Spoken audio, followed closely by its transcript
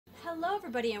Hello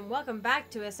everybody and welcome back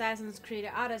to Assassin's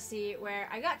Creed Odyssey, where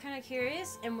I got kind of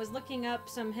curious and was looking up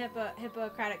some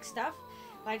Hippocratic stuff,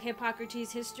 like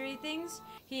Hippocrates' history things.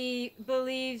 He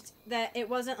believed that it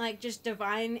wasn't like just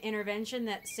divine intervention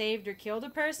that saved or killed a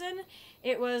person.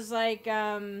 It was like,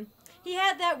 he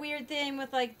had that weird thing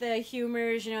with like the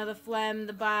humors, you know, the phlegm,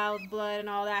 the bile, blood and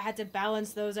all that. Had to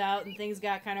balance those out and things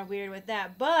got kind of weird with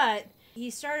that. But he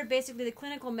started basically the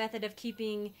clinical method of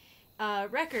keeping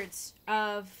records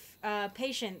of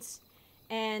patients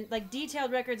and like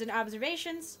detailed records and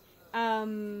observations.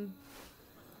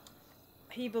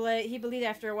 He believed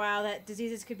after a while that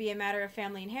diseases could be a matter of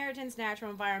family inheritance, natural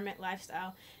environment,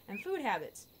 lifestyle, and food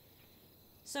habits.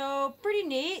 So pretty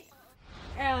neat.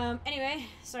 Anyway,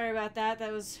 sorry about that.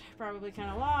 That was probably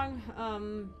kind of long.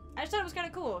 I just thought it was kind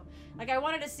of cool. Like, I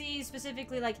wanted to see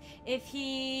specifically, like, if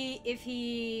he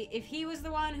was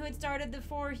the one who had started the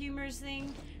four humors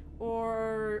thing,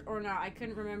 or not. I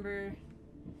couldn't remember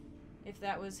if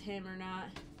that was him or not.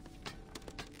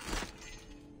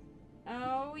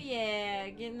 Oh yeah,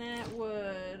 getting that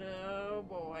wood. Oh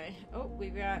boy. Oh,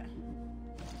 we've got.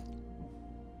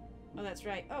 Oh, that's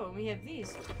right. Oh, we have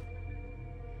these.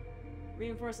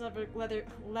 Reinforced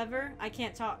lever. I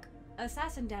can't talk.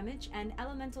 Assassin damage and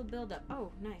elemental buildup.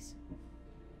 Oh, nice.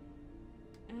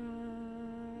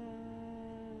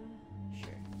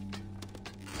 Sure.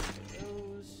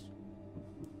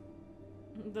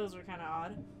 Those were kind of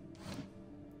odd.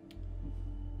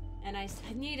 And I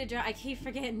need to drop. I keep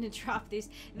forgetting to drop these.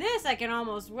 This I can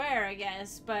almost wear, I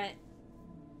guess, but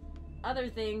other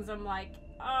things I'm like,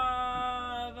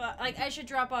 like I should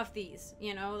drop off these,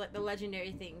 you know, like the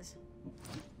legendary things.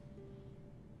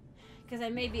 Because I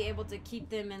may be able to keep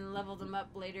them and level them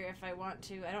up later if I want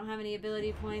to. I don't have any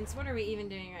ability points. What are we even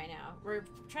doing right now? We're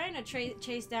trying to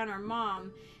chase down our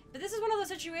mom. But this is one of those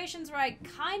situations where I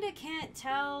kind of can't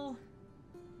tell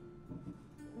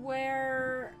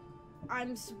where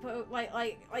I'm supposed...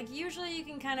 Like usually you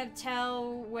can kind of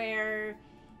tell where...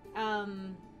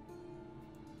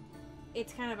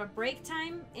 it's kind of a break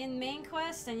time in main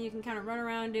quests and you can kind of run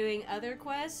around doing other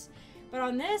quests. But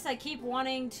on this, I keep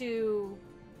wanting to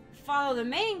follow the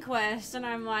main quest, and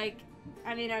I'm like,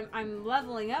 I mean, I'm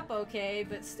leveling up okay,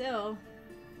 but still,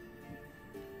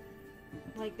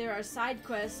 like, there are side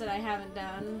quests that I haven't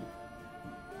done,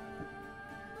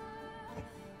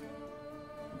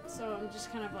 so I'm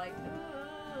just kind of like,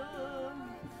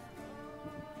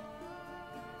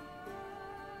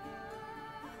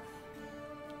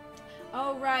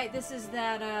 oh right, this is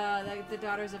that the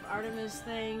Daughters of Artemis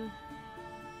thing.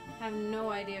 I have no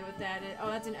idea what that is.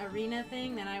 Oh, that's an arena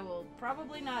thing? Then I will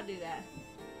probably not do that.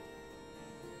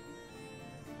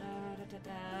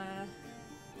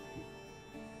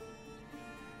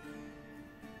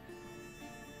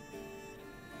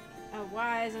 A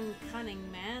wise and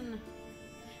cunning man.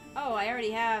 Oh, I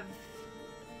already have...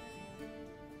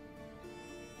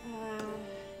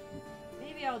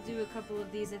 maybe I'll do a couple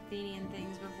of these Athenian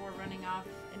things before running off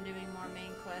and doing more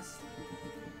main quests.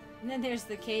 And then there's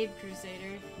the Cave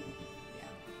Crusader.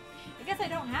 I guess I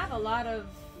don't have a lot of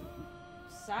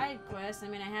side quests. I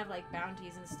mean, I have like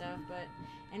bounties and stuff, but...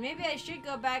 And maybe I should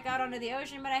go back out onto the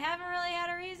ocean, but I haven't really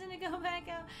had a reason to go back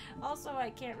out. Also,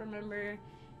 I can't remember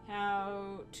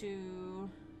how to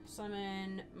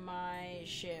summon my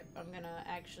ship. I'm gonna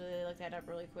actually look that up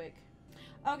really quick.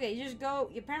 Okay, you just go...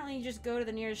 Apparently you just go to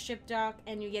the nearest ship dock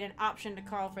and you get an option to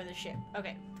call for the ship.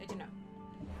 Okay, good to know.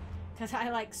 Because I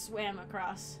like swam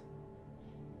across.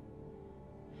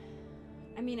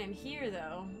 I mean, I'm here,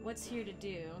 though. What's here to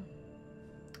do?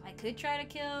 I could try to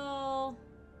kill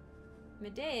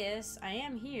Medeus. I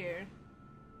am here.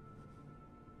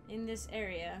 In this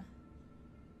area.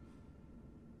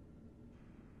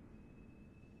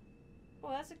 Oh,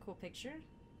 that's a cool picture.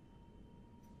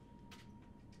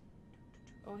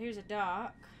 Oh, here's a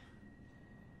dock.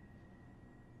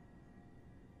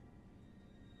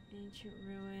 Ancient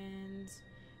ruins.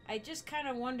 I just kind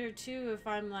of wonder, too, if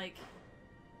I'm, like...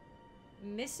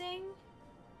 missing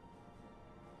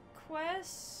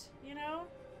quests, you know?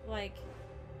 Like,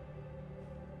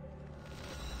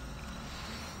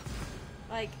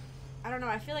 I don't know,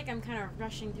 I feel like I'm kind of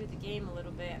rushing through the game a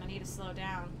little bit and I need to slow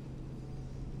down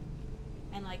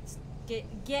and like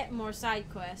get more side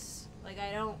quests. Like,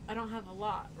 I don't have a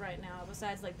lot right now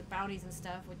besides like the bounties and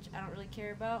stuff, which I don't really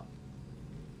care about.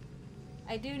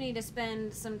 I do need to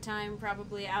spend some time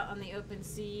probably out on the open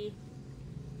sea.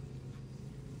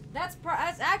 That's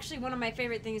actually one of my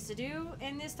favorite things to do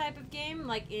in this type of game.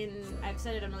 Like I've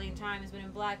said it a million times, but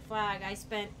in Black Flag, I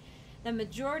spent the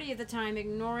majority of the time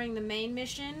ignoring the main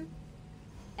mission,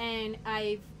 and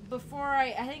I've before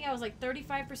I think I was like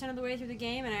 35% of the way through the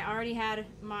game, and I already had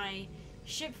my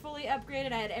ship fully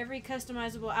upgraded. I had every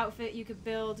customizable outfit you could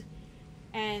build,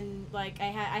 and like I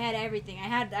had everything. I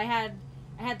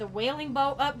had the whaling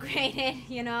boat upgraded,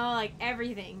 you know, like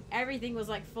everything. Everything was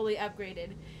like fully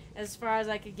upgraded as far as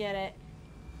I could get it.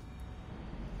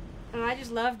 And I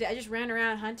just loved it. I just ran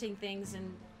around hunting things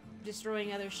and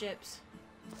destroying other ships.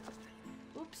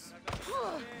 Oops.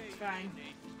 It's fine.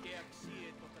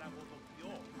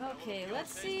 Okay,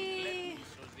 let's see.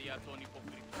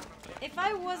 If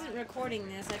I wasn't recording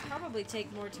this, I'd probably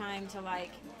take more time to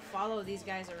like follow these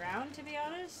guys around, to be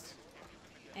honest,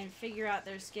 and figure out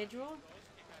their schedule.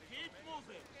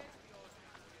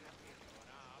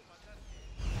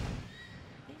 I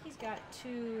think he's got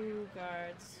 2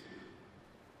 guards.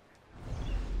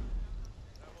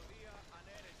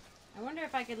 I wonder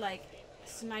if I could like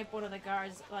snipe one of the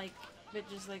guards, like, but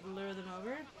just like lure them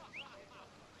over.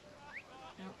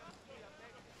 Nope.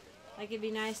 Like, it'd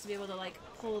be nice to be able to like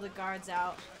pull the guards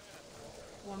out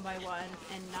one by one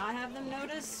and not have them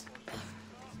notice.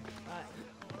 But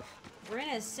we're in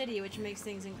a city, which makes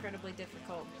things incredibly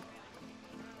difficult.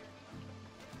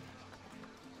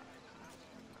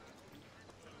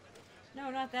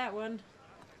 No, not that one.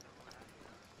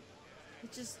 He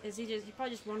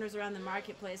probably just wanders around the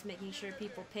marketplace making sure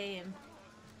people pay him.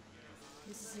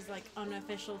 This is his like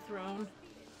unofficial throne.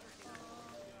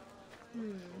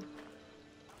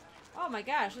 Oh my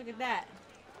gosh, look at that.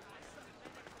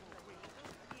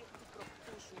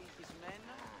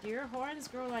 Do your horns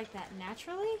grow like that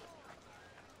naturally?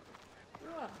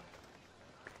 Whoa.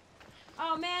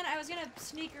 Oh man, I was gonna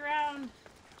sneak around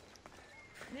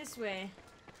this way.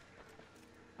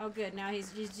 Oh good, now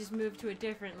he's just moved to a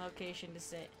different location to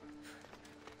sit.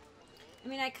 I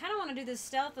mean, I kind of want to do this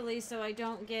stealthily so I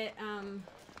don't get,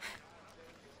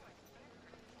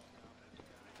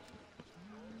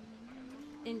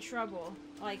 in trouble,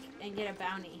 like, and get a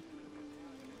bounty.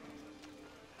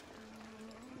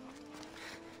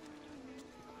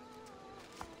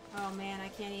 Oh man, I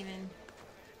can't even...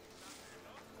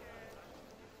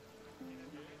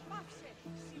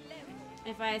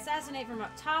 If I assassinate from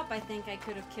up top, I think I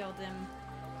could have killed him.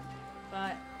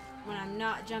 But when I'm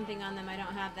not jumping on them, I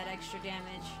don't have that extra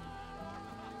damage.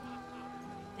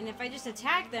 And if I just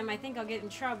attack them, I think I'll get in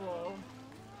trouble.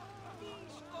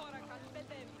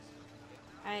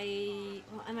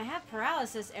 And I have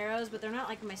paralysis arrows, but they're not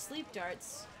like my sleep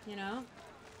darts, you know?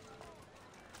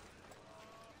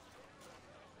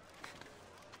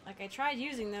 Like, I tried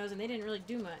using those and they didn't really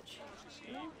do much.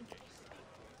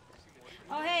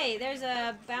 Oh hey, there's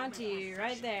a bounty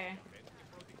right there.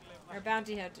 Or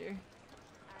bounty hunter.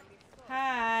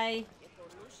 Hi.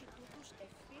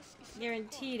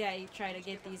 Guaranteed I try to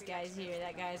get these guys here.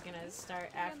 That guy's gonna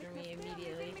start after me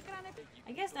immediately.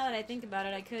 I guess now that I think about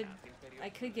it, I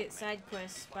could get side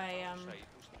quests by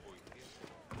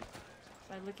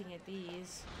looking at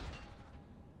these.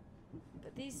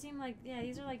 But these seem like, yeah,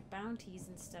 these are like bounties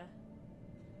and stuff.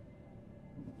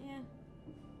 Yeah.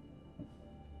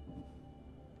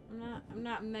 I'm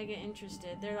not mega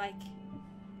interested. They're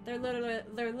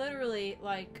literally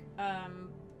like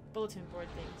bulletin board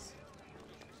things.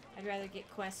 I'd rather get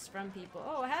quests from people.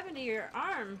 Oh, what happened to your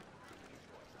arm?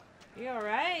 You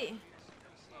alright?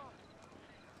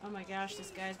 Oh my gosh,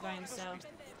 this guy's by himself.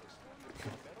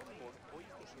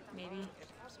 Maybe.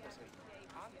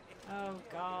 Oh,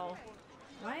 gall.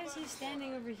 Why is he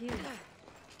standing over here?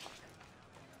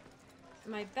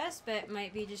 My best bet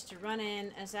might be just to run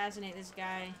in, assassinate this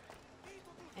guy,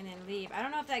 and then leave. I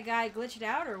don't know if that guy glitched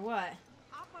out or what.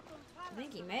 I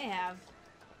think he may have.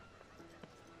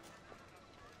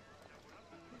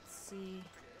 Let's see.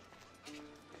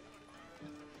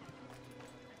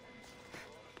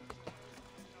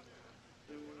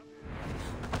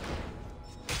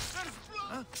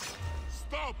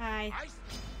 Stop! Hi.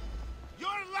 Your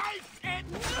life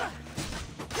ends!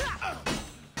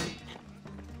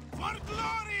 For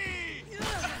glory!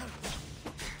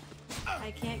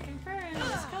 I can't confirm.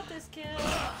 This cultist kill.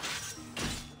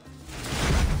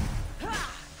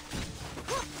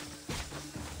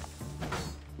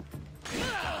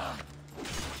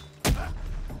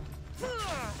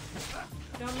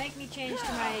 Don't make me change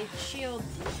to my shield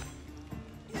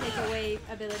takeaway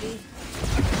ability.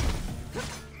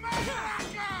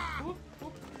 Whoop,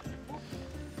 whoop, whoop.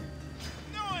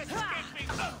 No escaping!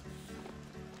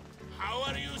 How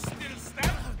are you still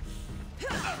stuck?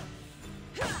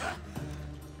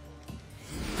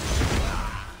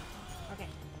 Okay.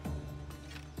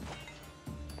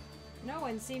 No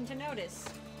one seemed to notice.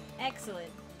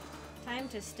 Excellent. Time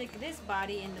to stick this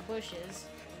body in the bushes.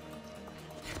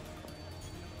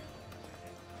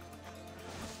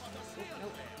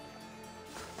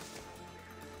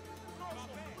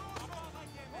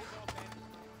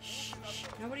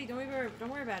 Nobody, don't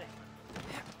worry about it.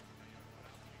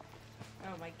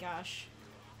 Oh my gosh.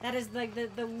 That is like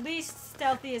the least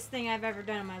stealthiest thing I've ever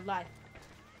done in my life.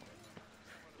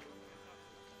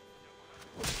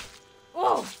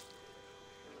 Oh!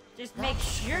 Just make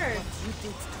sure. What you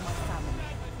did to my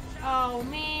family. Oh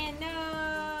man,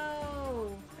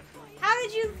 no! How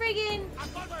did you friggin'...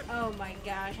 Oh my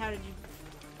gosh, how did you...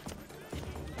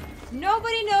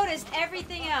 Nobody noticed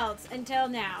everything else until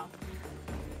now.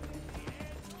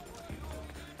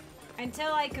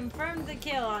 Until I confirmed the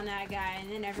kill on that guy,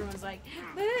 and then everyone's like...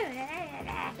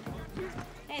 Hey,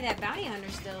 that bounty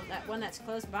hunter still, that one that's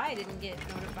close by didn't get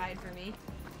notified for me.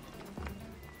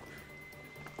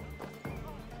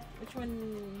 Which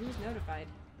one, who's notified?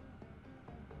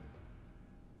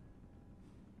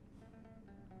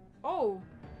 Oh,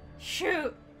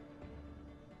 shoot!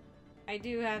 I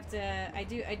do have to, I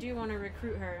do want to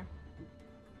recruit her.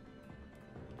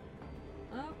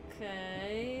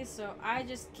 Okay, so I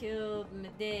just killed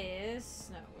Medeus.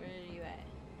 No, where are you at?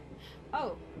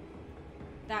 Oh,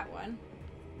 that one.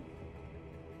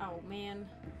 Oh, man.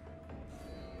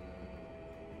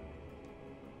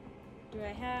 Do I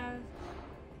have...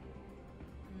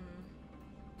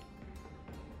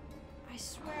 I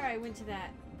swear I went to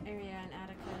that area in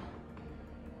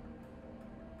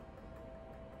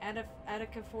Attica.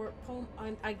 Attica Fort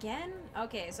again?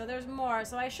 Okay, so there's more,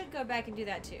 so I should go back and do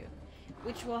that too.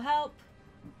 Which will help,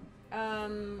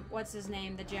 what's his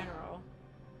name? The general.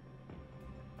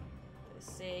 The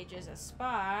sage is a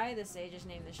spy. The sage is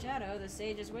named the Shadow. The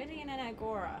sage is waiting in an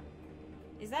agora.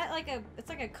 Is that like a, it's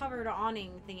like a covered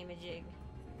awning thingamajig.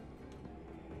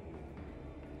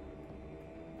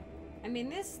 I mean,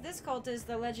 this cultist,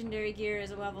 the legendary gear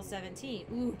is a level 17.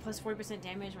 Ooh, plus 4%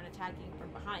 damage when attacking from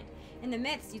behind. In the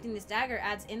midst, using this dagger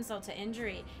adds insult to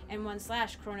injury. And one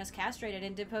slash, Cronus castrated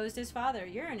and deposed his father,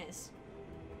 Uranus.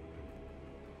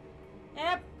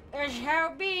 Yep, there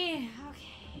shall be.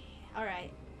 Okay,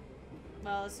 alright.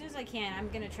 Well, as soon as I can, I'm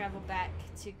gonna travel back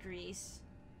to Greece.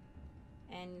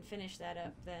 And finish that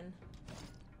up then.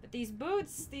 But these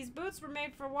boots were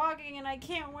made for walking and I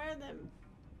can't wear them.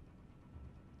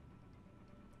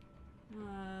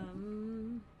 Oh,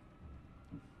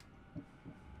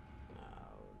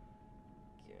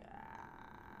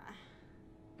 God.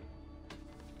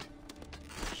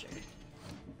 Sure.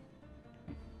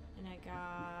 And I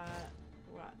got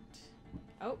what?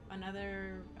 Oh,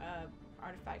 another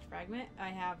artifact fragment. I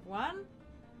have one.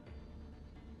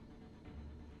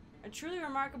 A truly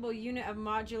remarkable unit of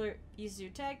modular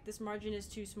Isu tech. This margin is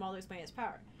too small to explain its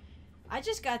power. I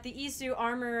just got the Isu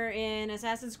armor in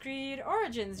Assassin's Creed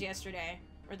Origins yesterday,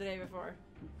 or the day before.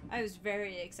 I was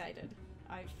very excited.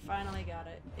 I finally got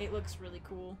it. It looks really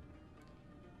cool.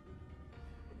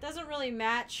 It doesn't really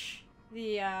match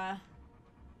the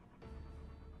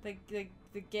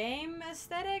game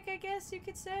aesthetic, I guess you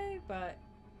could say, but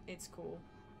it's cool.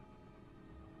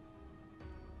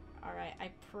 Alright,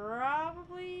 I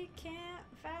probably can't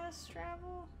fast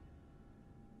travel.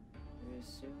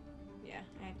 Yeah,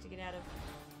 I have to get out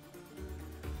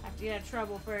of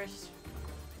trouble first.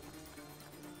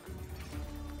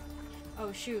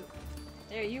 Oh shoot.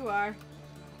 There you are.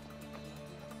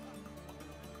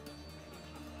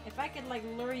 If I could like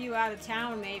lure you out of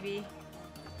town maybe.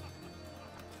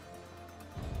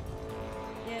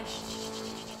 Yeah,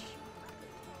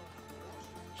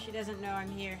 she doesn't know I'm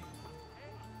here.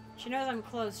 She knows I'm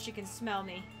close, she can smell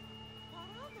me.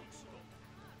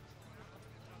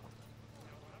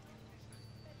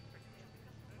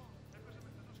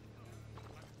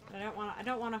 I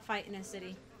don't want to fight in a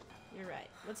city. You're right.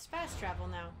 Let's fast travel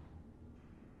now.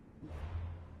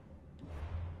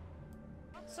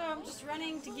 So I'm just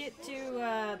running to get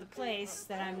to the place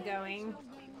that I'm going.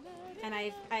 And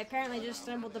I apparently just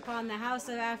stumbled upon the House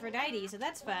of Aphrodite, so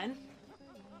that's fun.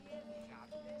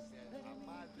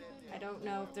 I don't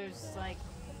know if there's like...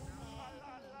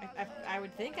 I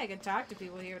would think I could talk to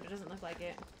people here, but it doesn't look like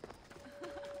it.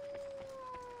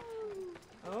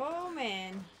 Oh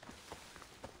man.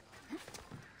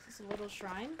 Is this a little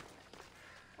shrine?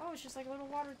 Oh, it's just like a little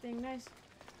water thing. Nice.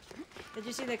 Did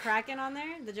you see the kraken on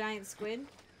there? The giant squid?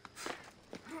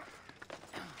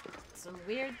 Some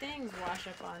weird things wash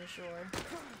up on shore.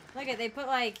 Look at, they put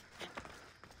like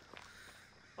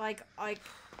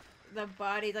the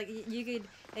body, like you could,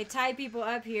 they tie people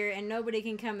up here and nobody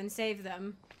can come and save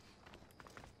them.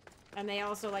 And they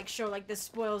also like show like the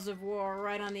spoils of war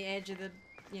right on the edge of the,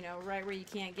 you know, right where you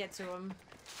can't get to them.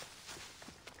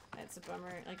 That's a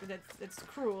bummer. Like it's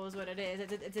cruel is what it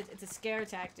is. It's a scare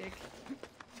tactic.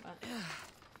 But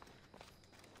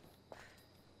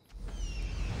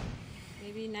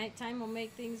maybe nighttime will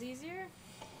make things easier.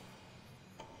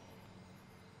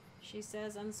 She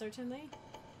says uncertainly.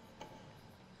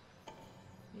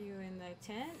 You in the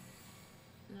tent?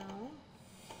 No.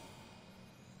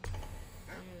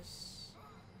 There's...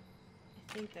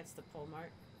 I think that's the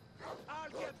polemarch. I'll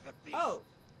get the thief. Oh!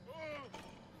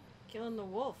 Killing the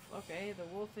wolf. Okay, the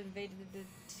wolf invaded the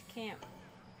camp.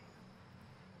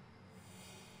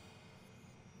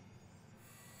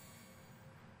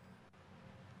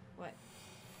 What?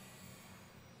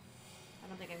 I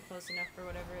don't think I'm close enough for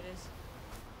whatever it is.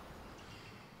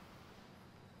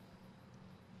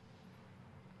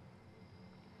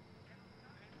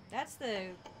 That's the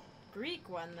Greek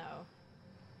one, though.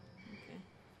 Okay.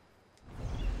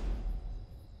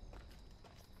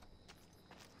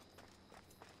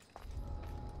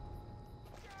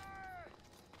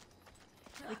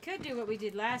 We could do what we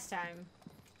did last time.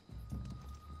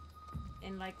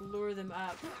 And, like, lure them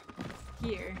up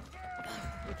here.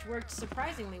 Which worked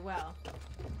surprisingly well.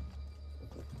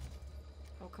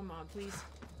 Oh, come on, please.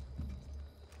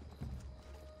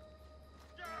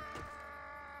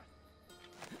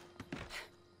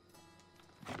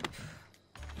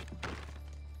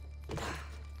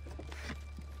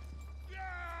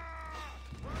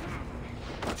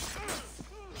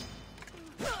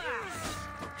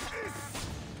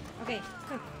 Okay,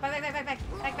 come. Back.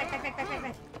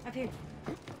 Up here.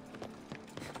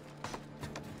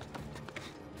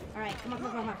 Alright, come on.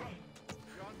 You're not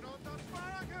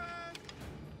asparagus.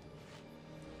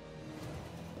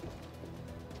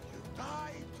 You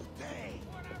die today.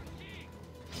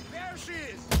 There she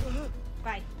is.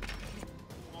 Bye.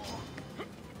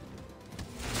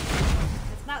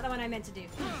 That's not the one I meant to do.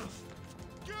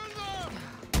 Kill them.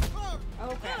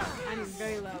 Okay, I'm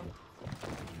very low.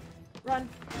 Run.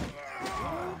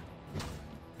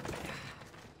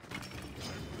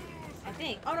 I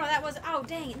think. Oh no, that was. Oh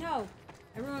dang it! No,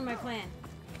 I ruined my plan.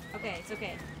 Okay, it's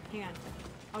okay. Hang on.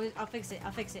 I'll fix it. I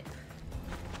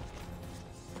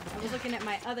was looking at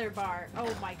my other bar.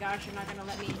 Oh my gosh, you're not gonna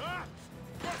let me.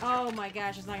 Oh my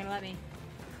gosh, it's not gonna let me.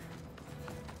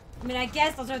 I mean, I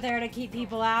guess those are there to keep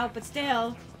people out, but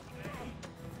still.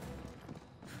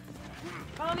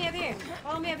 Follow me up here.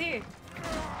 Follow me up here.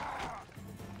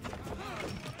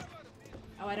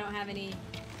 Oh, I don't have any.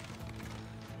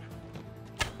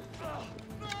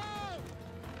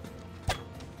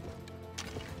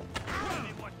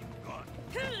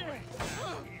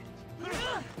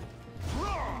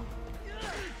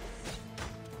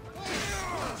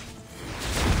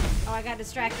 Oh, I got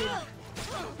distracted.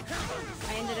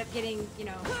 I ended up getting, you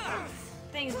know,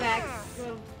 things back.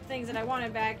 Well, things that I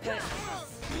wanted back, but...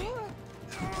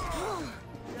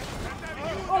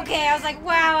 Okay, I was like,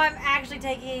 wow, I'm actually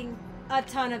taking a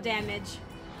ton of damage.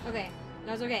 Okay,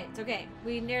 no, it's okay. It's okay.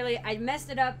 I messed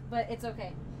it up, but it's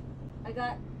okay.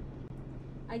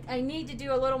 I need to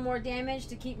do a little more damage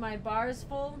to keep my bars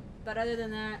full, but other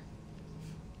than that,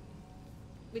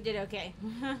 we did okay.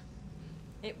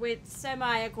 It went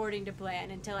semi according to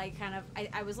plan until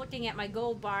I was looking at my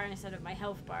gold bar instead of my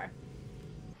health bar.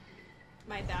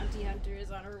 My bounty hunter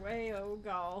is on her way, oh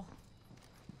gall.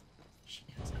 She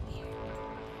knows I'm here.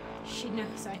 She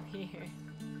knows I'm here.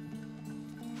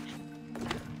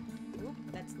 Oop,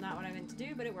 that's not what I meant to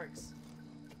do, but it works.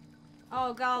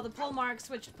 Oh gall, the polemarch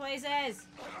switched places!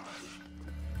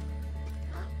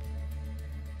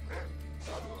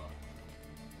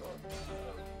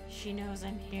 She knows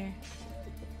I'm here.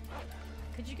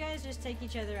 Could you guys just take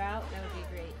each other out? That would be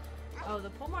great. Oh, the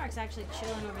polemarch's actually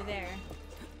chilling over there.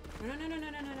 No,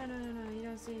 you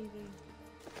don't see anything.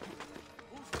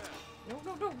 No,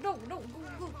 go.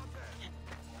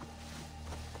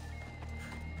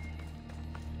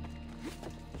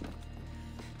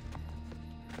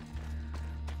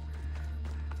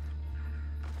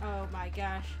 Oh my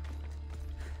gosh.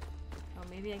 Oh,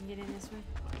 maybe I can get in this way.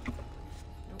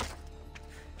 Nope.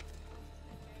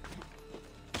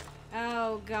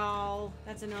 Oh, gall.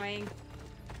 That's annoying.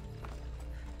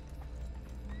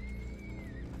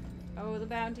 Oh, the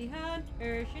bounty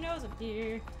hunter. She knows I'm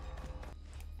here.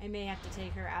 I may have to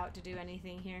take her out to do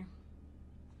anything here.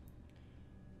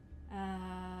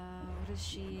 What is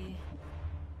she?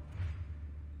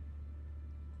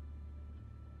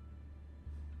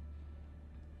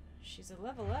 She's a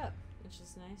level up, which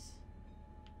is nice.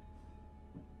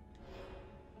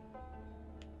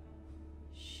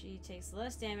 She takes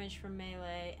less damage from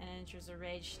melee and enters a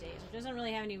rage state. So doesn't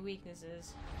really have any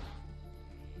weaknesses.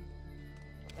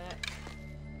 But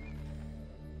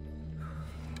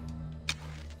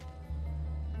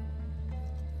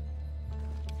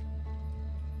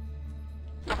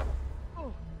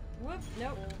whoop,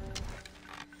 nope.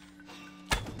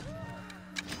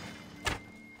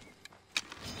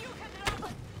 You can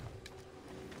help.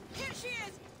 Here she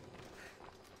is.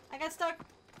 got stuck.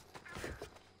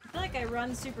 I feel like I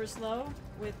run super slow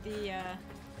with the,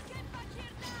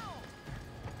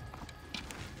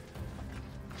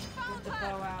 with the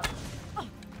bow out.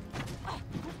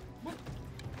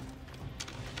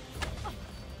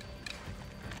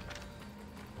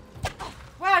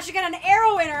 Wow, she got an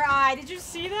arrow in her eye. Did you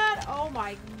see that? Oh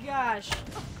my gosh.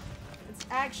 It's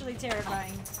actually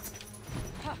terrifying.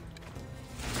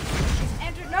 She's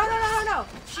entered. No, no, no, no, no.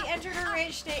 She entered her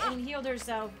rage state and healed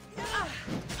herself.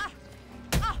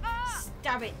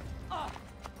 Stop it.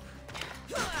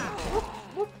 Whoop,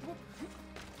 whoop, whoop.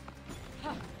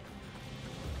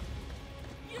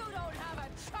 You don't have a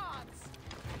chance.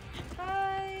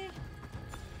 Bye.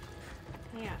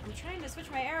 Yeah, I'm trying to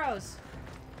switch my arrows.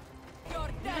 You're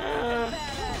dead.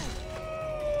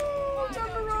 Oh, time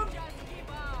to run.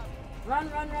 Run,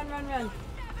 run, run, run, run.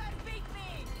 Never beat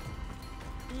me.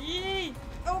 Yee!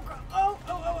 Oh, oh,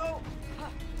 oh, oh, oh.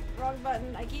 Wrong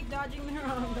button. I keep dodging the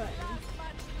wrong button. Last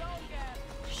much longer.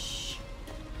 Shh.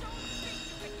 Don't think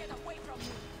you can get away from me.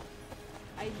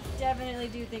 I definitely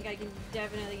do think I can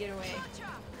definitely get away. Gotcha.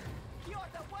 You're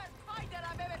the worst fighter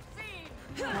I've ever seen.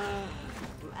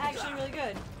 I'm actually really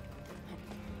good.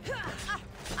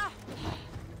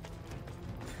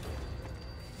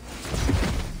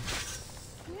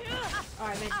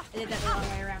 Alright, man. I did that the wrong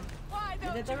way around. Why I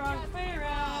don't did the you wrong just- way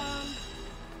around.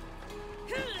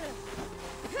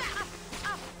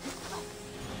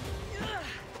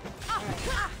 Alright.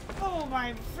 Oh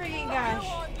my freaking You gosh.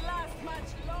 won't last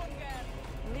much longer.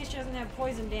 At least she doesn't have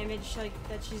poison damage like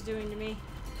that she's doing to me.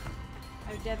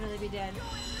 I would definitely be dead.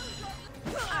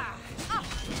 They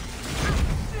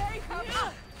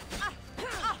have-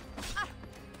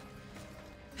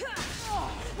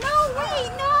 No, wait,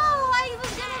 no! I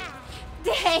was gonna...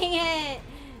 Dang it!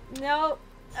 Nope.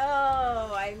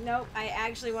 Oh, nope. I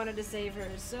actually wanted to save her,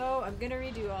 so I'm gonna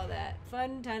redo all that.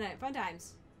 Fun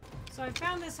times. So I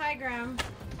found this high ground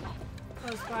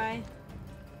close by.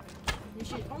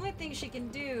 The only thing she can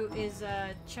do is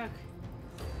chuck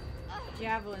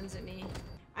javelins at me.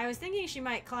 I was thinking she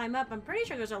might climb up. I'm pretty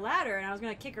sure there's a ladder, and I was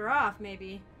gonna kick her off,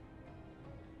 maybe.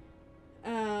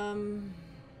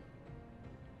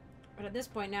 But at this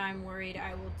point now, I'm worried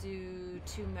I will do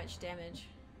too much damage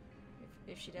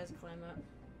if she does climb up.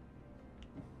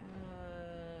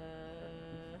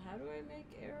 How do I make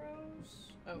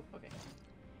arrows? Oh, okay.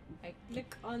 I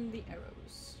click on the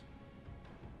arrows.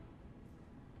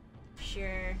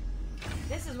 Sure.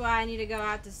 This is why I need to go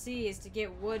out to sea, is to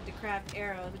get wood to craft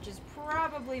arrows, which is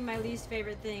probably my least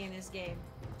favorite thing in this game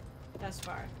thus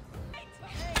far.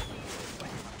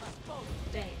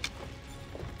 Dang it.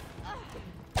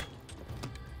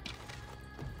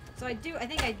 So I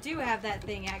think I do have that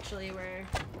thing actually where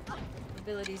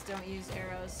abilities don't use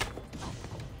arrows.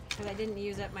 Because I didn't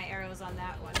use up my arrows on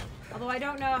that one. Although I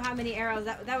don't know how many arrows,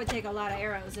 that would take a lot of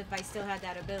arrows if I still had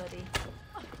that ability.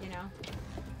 You know?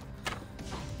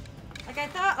 Like I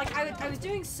thought, like I was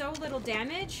doing so little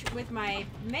damage with my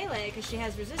melee, because she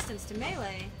has resistance to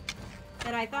melee,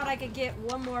 that I thought I could get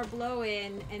one more blow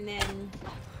in and then...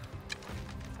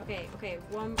 Okay,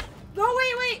 one...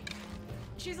 Oh, wait!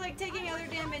 She's like taking other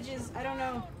damages. I don't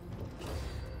know.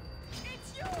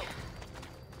 It's you.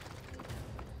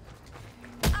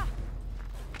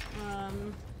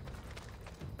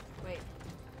 Wait.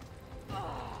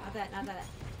 Not that.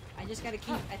 I just gotta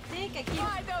keep, I think I keep,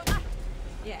 I don't.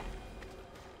 yeah.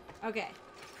 Okay.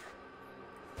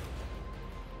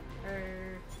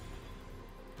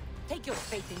 Take your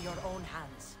fate in your own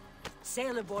hands.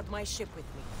 Sail aboard my ship with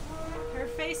me. Her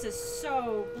face is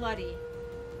so bloody.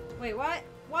 Wait, what?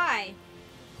 Why?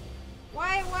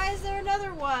 Why is there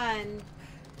another one?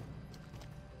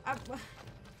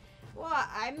 What?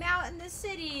 I'm out in the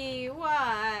city.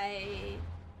 Why?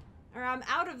 Or I'm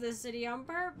out of the city on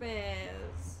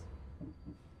purpose.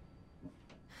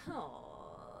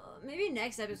 Oh, maybe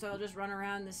next episode I'll just run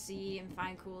around the sea and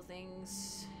find cool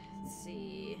things. Let's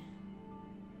see.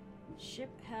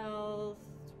 Ship health,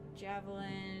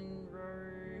 javelin,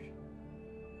 roar.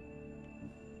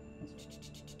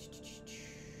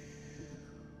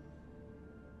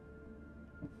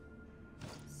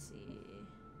 Let's see.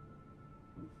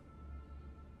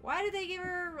 Why did they give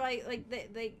her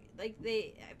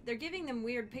they're giving them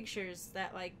weird pictures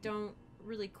that like don't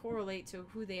really correlate to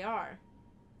who they are.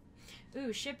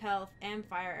 Ooh, ship health and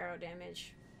fire arrow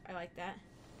damage. I like that.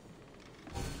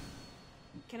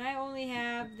 Can I only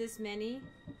have this many?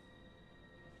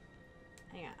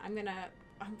 Hang on,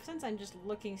 since I'm just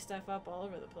looking stuff up all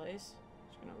over the place, I'm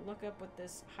just gonna look up what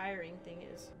this hiring thing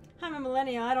is. I'm a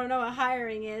millennial, I don't know what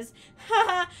hiring is.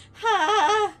 Ha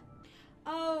ha!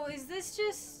 Oh, is this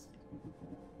just...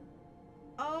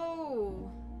 Oh.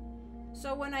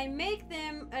 So when I make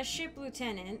them a ship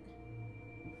lieutenant,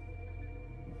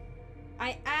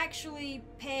 I actually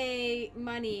pay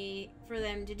money for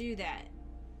them to do that.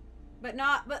 But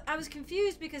I was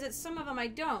confused because it's some of them I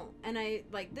don't. And I,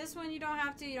 like this one you don't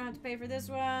have to pay for this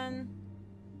one.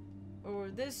 Or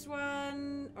this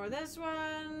one, or this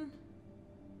one.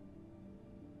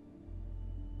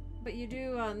 But you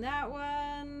do on that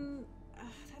one.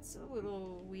 That's a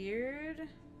little weird.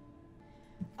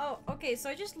 Oh, okay, so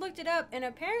I just looked it up, and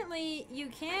apparently you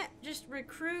can't just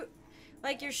recruit,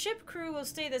 like, your ship crew will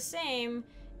stay the same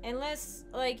unless,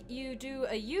 like, you do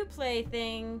a Uplay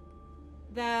thing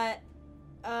that,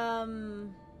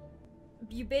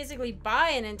 you basically buy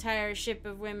an entire ship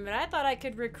of women. But I thought I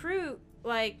could recruit,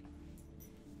 like,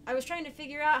 I was trying to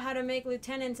figure out how to make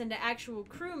lieutenants into actual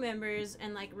crew members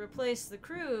and, like, replace the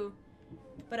crew,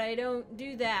 but I don't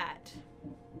do that.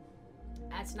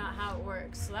 That's not how it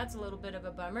works, so that's a little bit of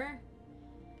a bummer.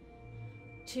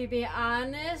 To be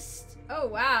honest... Oh,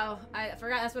 wow. I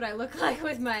forgot that's what I look like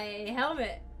with my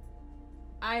helmet.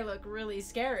 I look really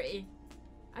scary.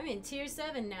 I'm in tier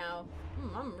 7 now.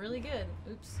 I'm really good.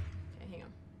 Oops. Okay, hang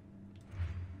on.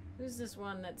 Who's this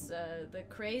one that's, the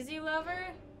crazy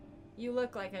lover? You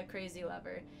look like a crazy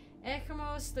lover.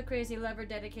 Ekamos, the crazy lover,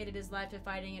 dedicated his life to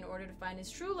fighting in order to find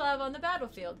his true love on the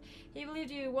battlefield. He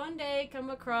believed he would one day come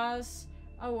across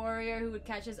a warrior who would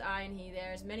catch his eye and he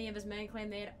theirs. Many of his men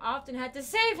claimed they had often had to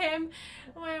save him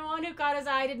when one who caught his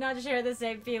eye did not share the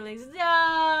same feelings.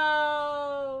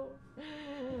 No!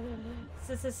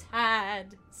 This is a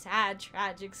sad,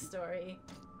 tragic story.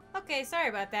 Okay, sorry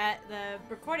about that. The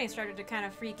recording started to kind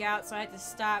of freak out, so I had to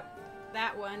stop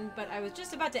that one, but I was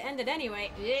just about to end it anyway.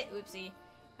 Oopsie.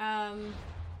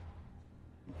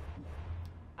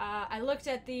 I looked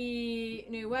at the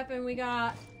new weapon we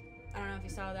got. I don't know if you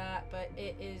saw that, but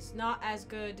it is not as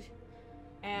good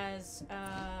as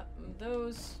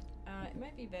those. It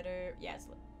might be better. Yeah, it's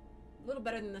a little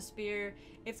better than the spear.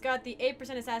 It's got the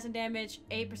 8% assassin damage,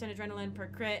 8% adrenaline per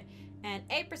crit, and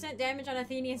 8% damage on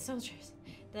Athenian soldiers.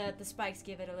 The spikes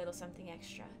give it a little something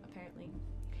extra, apparently.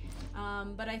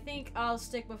 But I think I'll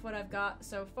stick with what I've got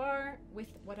so far.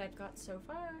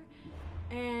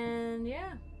 And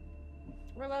yeah,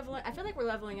 we're leveling. I feel like we're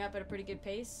leveling up at a pretty good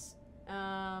pace.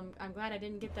 I'm glad I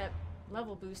didn't get that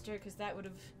level booster because that would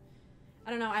have. I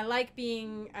don't know. I like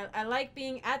being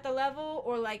at the level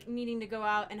or like needing to go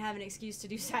out and have an excuse to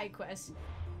do side quests.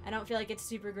 I don't feel like it's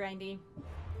super grindy,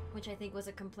 which I think was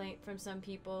a complaint from some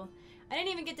people. I didn't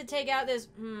even get to take out this.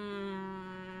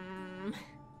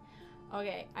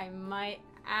 Okay, I might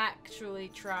actually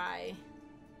try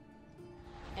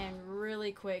and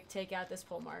really quick take out this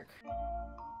polemarch.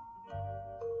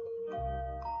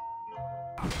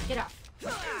 Get off.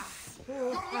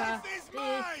 Your life is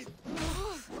mine!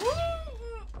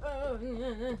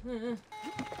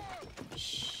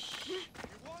 Shh. You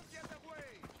won't get away!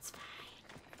 It's fine.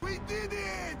 We did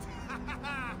it!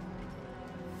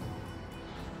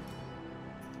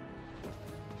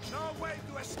 No way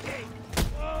to escape!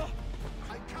 I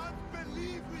can't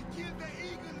believe we killed the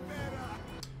eagle bearer!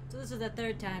 So this is the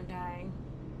third time dying.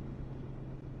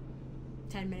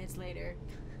 10 minutes later.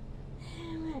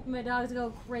 My dog's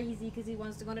go crazy because he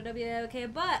wants to go to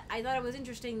WLK, but I thought it was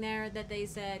interesting there that they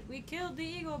said we killed the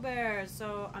eagle bear.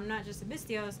 So I'm not just a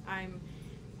Mystios, I'm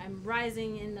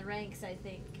rising in the ranks, I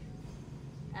think.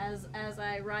 As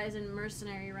I rise in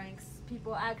mercenary ranks,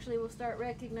 people actually will start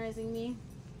recognizing me.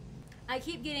 I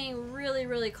keep getting really,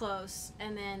 really close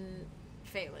and then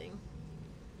failing.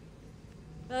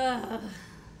 Ugh.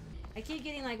 I keep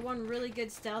getting like one really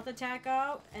good stealth attack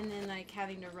out and then like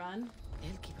having to run.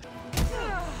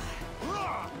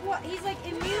 What? He's like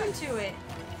immune to it.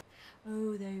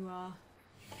 Oh, there you are.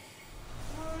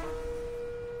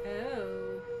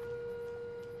 Oh.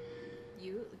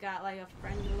 You got like a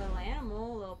friendly little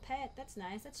animal, a little pet. That's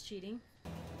nice. That's cheating.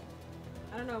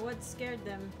 I don't know what scared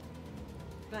them.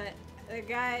 But the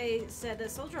guy said the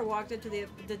soldier walked up to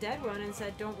the dead one and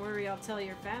said, "Don't worry, I'll tell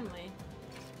your family."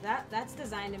 That's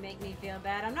designed to make me feel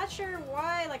bad. I'm not sure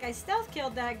why. Like, I stealth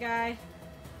killed that guy.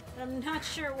 I'm not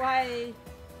sure why.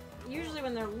 Usually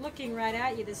when they're looking right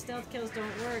at you, the stealth kills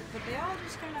don't work, but they all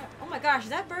just kind of... Oh my gosh,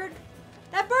 that bird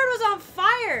was on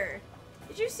fire!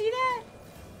 Did you see that?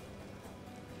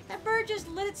 That bird just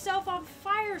lit itself on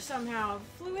fire somehow.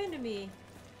 Flew into me.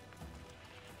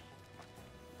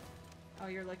 Oh,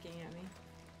 you're looking at me.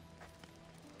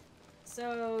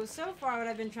 So far what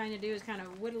I've been trying to do is kind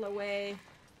of whittle away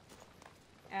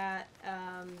at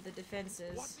the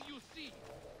defenses. What do you see?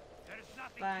 There is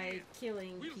nothing By here.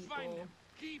 killing We'll people find them.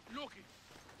 Keep looking.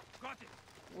 Got it.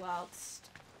 whilst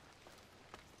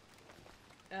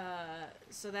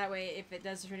So that way, if it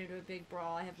does turn into a big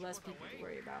brawl, I have less people to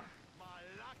worry about.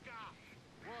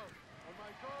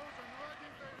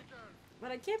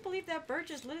 But I can't believe that bird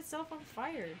just lit itself on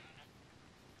fire.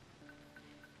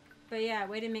 But yeah,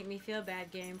 way to make me feel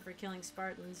bad, game, for killing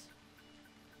Spartans.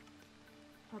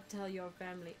 I'll tell your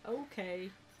family.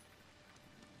 Okay.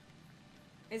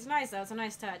 It's nice though, it's a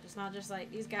nice touch. It's not just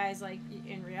like, these guys, like,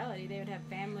 in reality, they would have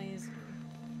families,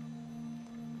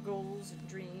 and goals, and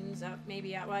dreams,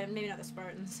 maybe well, maybe not the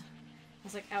Spartans.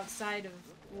 It's like outside of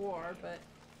war, but,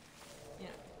 you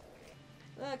know.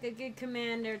 Look, a good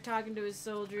commander talking to his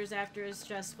soldiers after a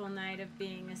stressful night of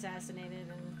being assassinated,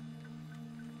 and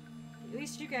at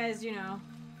least you guys, you know,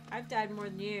 I've died more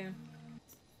than you.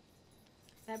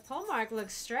 That polemarch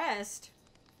looks stressed.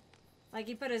 Like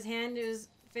he put his hand to his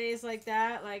face like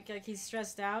that, like he's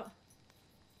stressed out.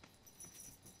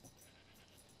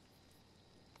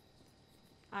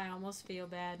 I almost feel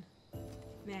bad. I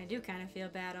mean, I do kind of feel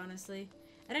bad, honestly.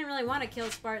 I didn't really want to kill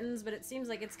Spartans, but it seems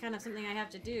like it's kind of something I have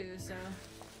to do, so.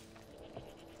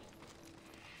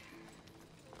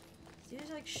 Did you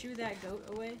just like shoo that goat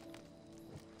away?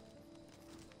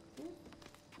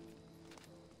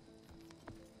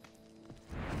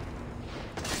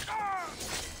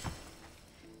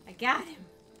 I got him.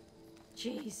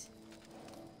 Jeez.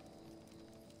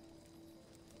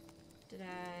 Did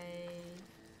I...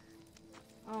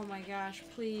 Oh my gosh,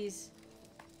 please.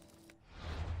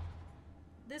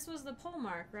 This was the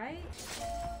polemarch, right?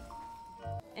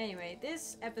 Anyway,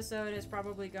 this episode has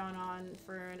probably gone on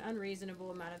for an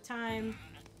unreasonable amount of time.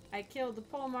 I killed the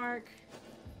polemarch.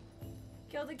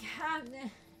 Killed the captain.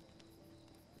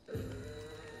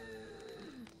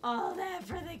 All that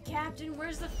for the captain.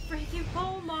 Where's the freaking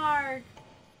polemarch?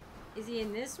 Is he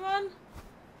in this one?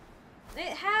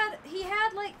 He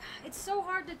had like, it's so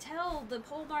hard to tell the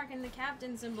polemarch and the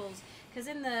captain symbols, because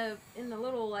in the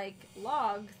little like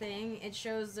log thing, it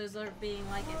shows there's being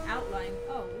like an outline.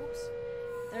 Oh, whoops.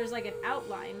 There's like an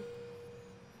outline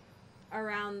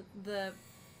around the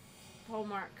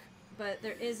polemarch, but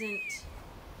there isn't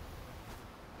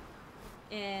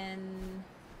in...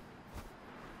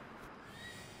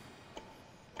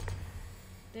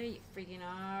 There you freaking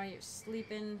are. You're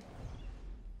sleeping.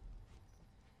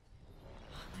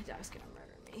 My dog's gonna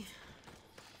murder me.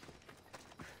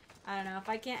 I don't know. If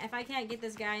I can't get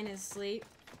this guy in his sleep,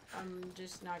 I'm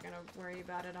just not gonna worry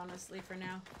about it, honestly, for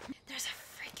now. There's a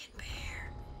freaking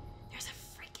bear. There's a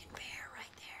freaking bear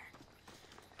right there.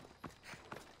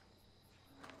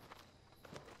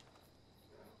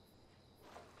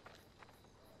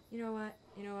 You know what?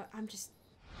 You know what? I'm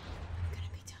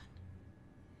gonna be done.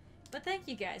 But thank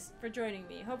you guys for joining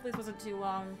me. Hopefully this wasn't too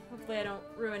long. Hopefully I don't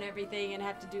ruin everything and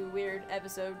have to do weird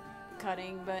episode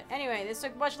cutting. But anyway, this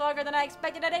took much longer than I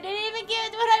expected, and I didn't even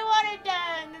get what I wanted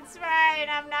done. It's fine.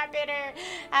 I'm not bitter.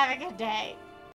 Have a good day.